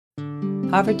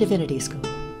Harvard Divinity School.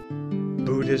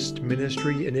 Buddhist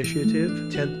Ministry Initiative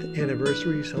 10th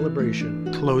Anniversary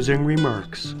Celebration. Closing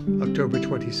remarks, October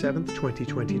 27th,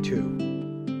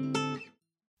 2022.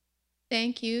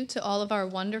 Thank you to all of our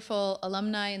wonderful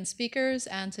alumni and speakers,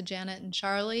 and to Janet and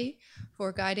Charlie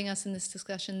for guiding us in this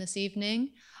discussion this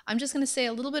evening. I'm just going to say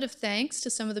a little bit of thanks to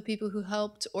some of the people who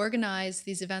helped organize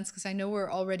these events, because I know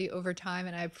we're already over time,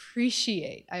 and I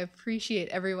appreciate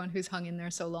everyone who's hung in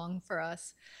there so long for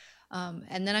us.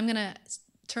 And then I'm going to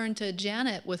turn to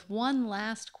Janet with one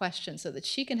last question so that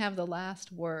she can have the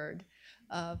last word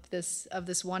of this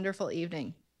wonderful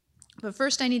evening. But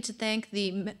first, I need to thank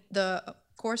of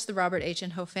course, the Robert H.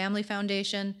 and Ho Family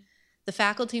Foundation, the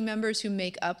faculty members who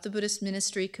make up the Buddhist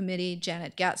Ministry Committee,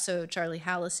 Janet Gatso, Charlie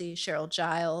Hallisey, Cheryl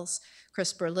Giles,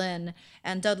 Chris Berlin,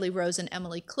 and Dudley Rose and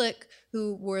Emily Click,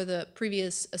 who were the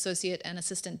previous Associate and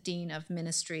Assistant Dean of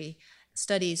Ministry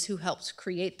Studies who helped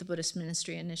create the Buddhist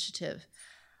Ministry Initiative.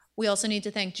 We also need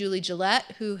to thank Julie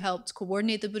Gillette, who helped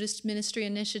coordinate the Buddhist Ministry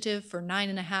Initiative for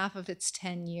 9.5 of its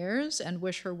 10 years, and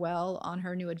wish her well on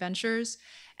her new adventures.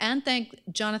 And thank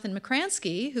Jonathan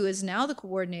McCransky, who is now the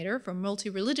coordinator for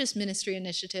Multi-Religious Ministry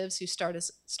Initiatives, who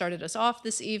started us off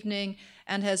this evening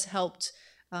and has helped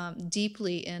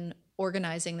deeply in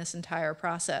organizing this entire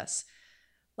process.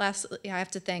 Lastly, I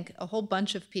have to thank a whole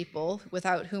bunch of people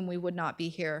without whom we would not be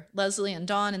here. Leslie and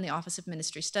Dawn in the Office of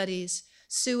Ministry Studies,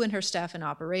 Sue and her staff in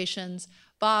operations,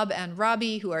 Bob and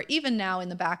Robbie, who are even now in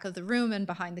the back of the room and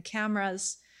behind the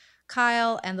cameras,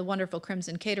 Kyle and the wonderful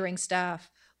Crimson Catering staff,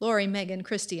 Lori, Megan,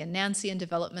 Christy, and Nancy in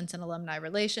Development and Alumni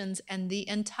Relations, and the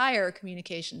entire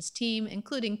communications team,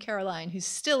 including Caroline, who's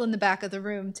still in the back of the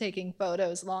room taking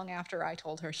photos long after I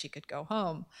told her she could go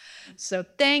home. So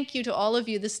thank you to all of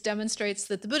you. This demonstrates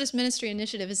that the Buddhist Ministry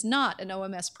Initiative is not an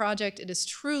OMS project. It is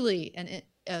truly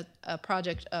a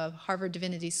project of Harvard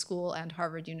Divinity School and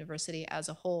Harvard University as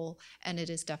a whole, and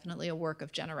it is definitely a work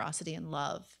of generosity and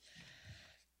love.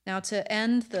 Now, to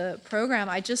end the program,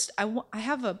 I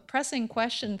have a pressing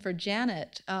question for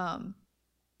Janet.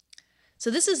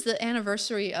 So this is the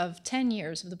anniversary of 10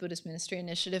 years of the Buddhist Ministry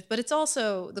Initiative, but it's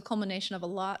also the culmination of a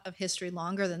lot of history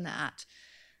longer than that.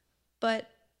 But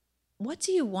what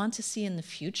do you want to see in the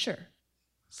future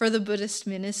for the Buddhist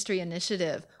Ministry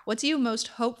Initiative? What do you most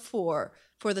hope for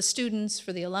the students,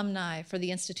 for the alumni, for the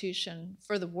institution,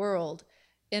 for the world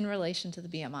in relation to the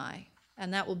BMI?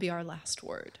 And that will be our last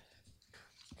word.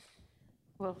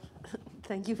 Well,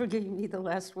 thank you for giving me the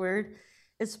last word.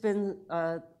 It's been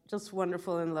just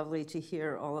wonderful and lovely to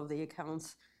hear all of the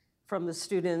accounts from the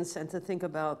students and to think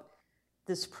about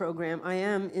this program. I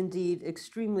am indeed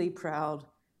extremely proud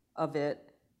of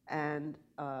it and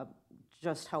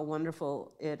just how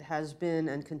wonderful it has been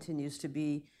and continues to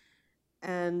be.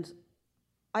 And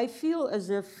I feel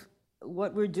as if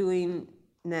what we're doing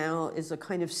now is a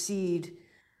kind of seed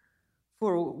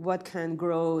for what can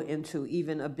grow into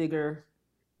even a bigger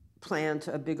plant,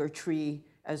 a bigger tree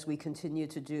as we continue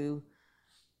to do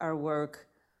our work.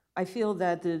 I feel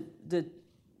that the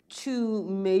two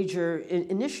major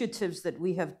initiatives that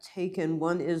we have taken,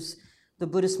 one is the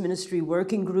Buddhist Ministry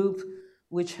Working Group,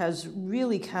 which has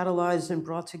really catalyzed and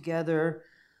brought together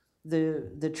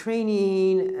the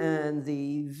training and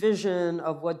the vision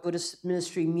of what Buddhist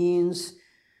ministry means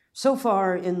so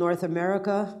far in North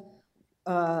America.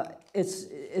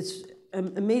 It's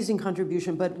an amazing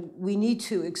contribution, but we need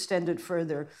to extend it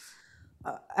further.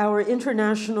 Our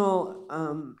international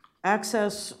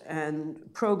access and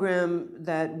program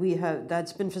that we have,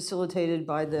 that's been facilitated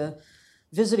by the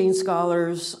visiting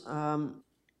scholars,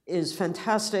 is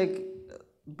fantastic,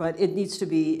 but it needs to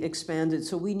be expanded.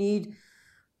 So we need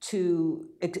to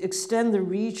extend the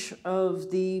reach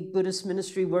of the Buddhist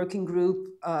Ministry Working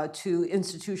Group to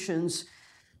institutions,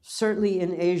 certainly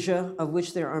in Asia, of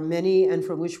which there are many and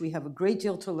from which we have a great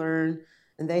deal to learn,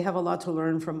 and they have a lot to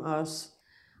learn from us,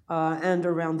 and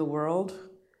around the world.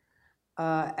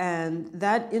 And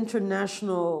that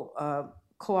international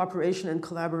cooperation and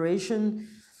collaboration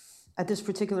at this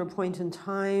particular point in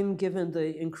time, given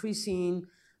the increasing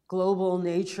global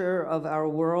nature of our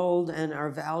world and our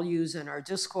values and our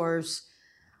discourse,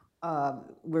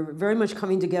 we're very much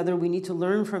coming together. We need to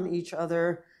learn from each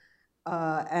other.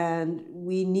 And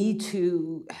we need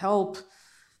to help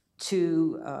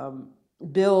to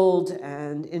build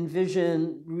and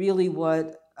envision really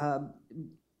what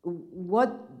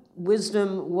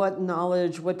wisdom, what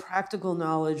knowledge, what practical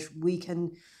knowledge we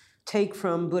can take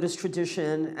from Buddhist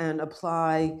tradition and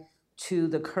apply to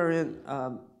the current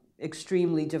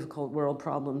extremely difficult world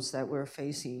problems that we're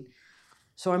facing.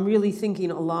 So I'm really thinking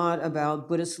a lot about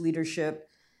Buddhist leadership,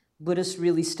 Buddhists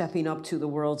really stepping up to the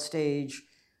world stage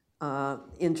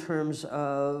in terms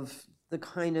of the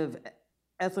kind of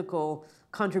ethical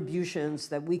contributions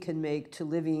that we can make to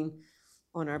living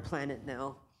on our planet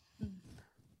now.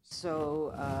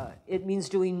 So it means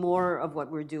doing more of what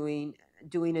we're doing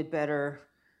it better,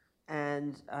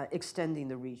 and extending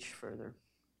the reach further.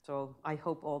 So I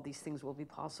hope all these things will be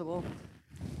possible.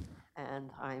 And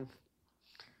I'm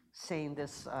saying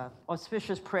this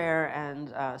auspicious prayer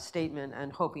and statement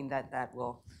and hoping that that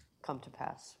will come to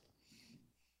pass.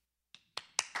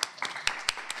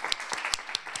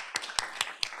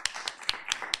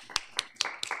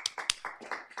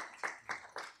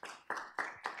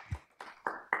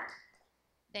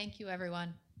 Thank you,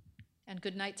 everyone. And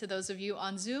good night to those of you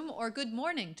on Zoom, or good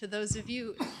morning to those of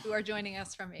you who are joining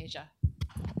us from Asia.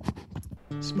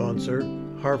 Sponsor,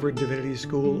 Harvard Divinity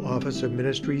School Office of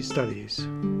Ministry Studies.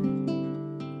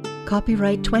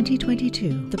 Copyright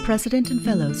 2022, the President and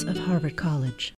Fellows of Harvard College.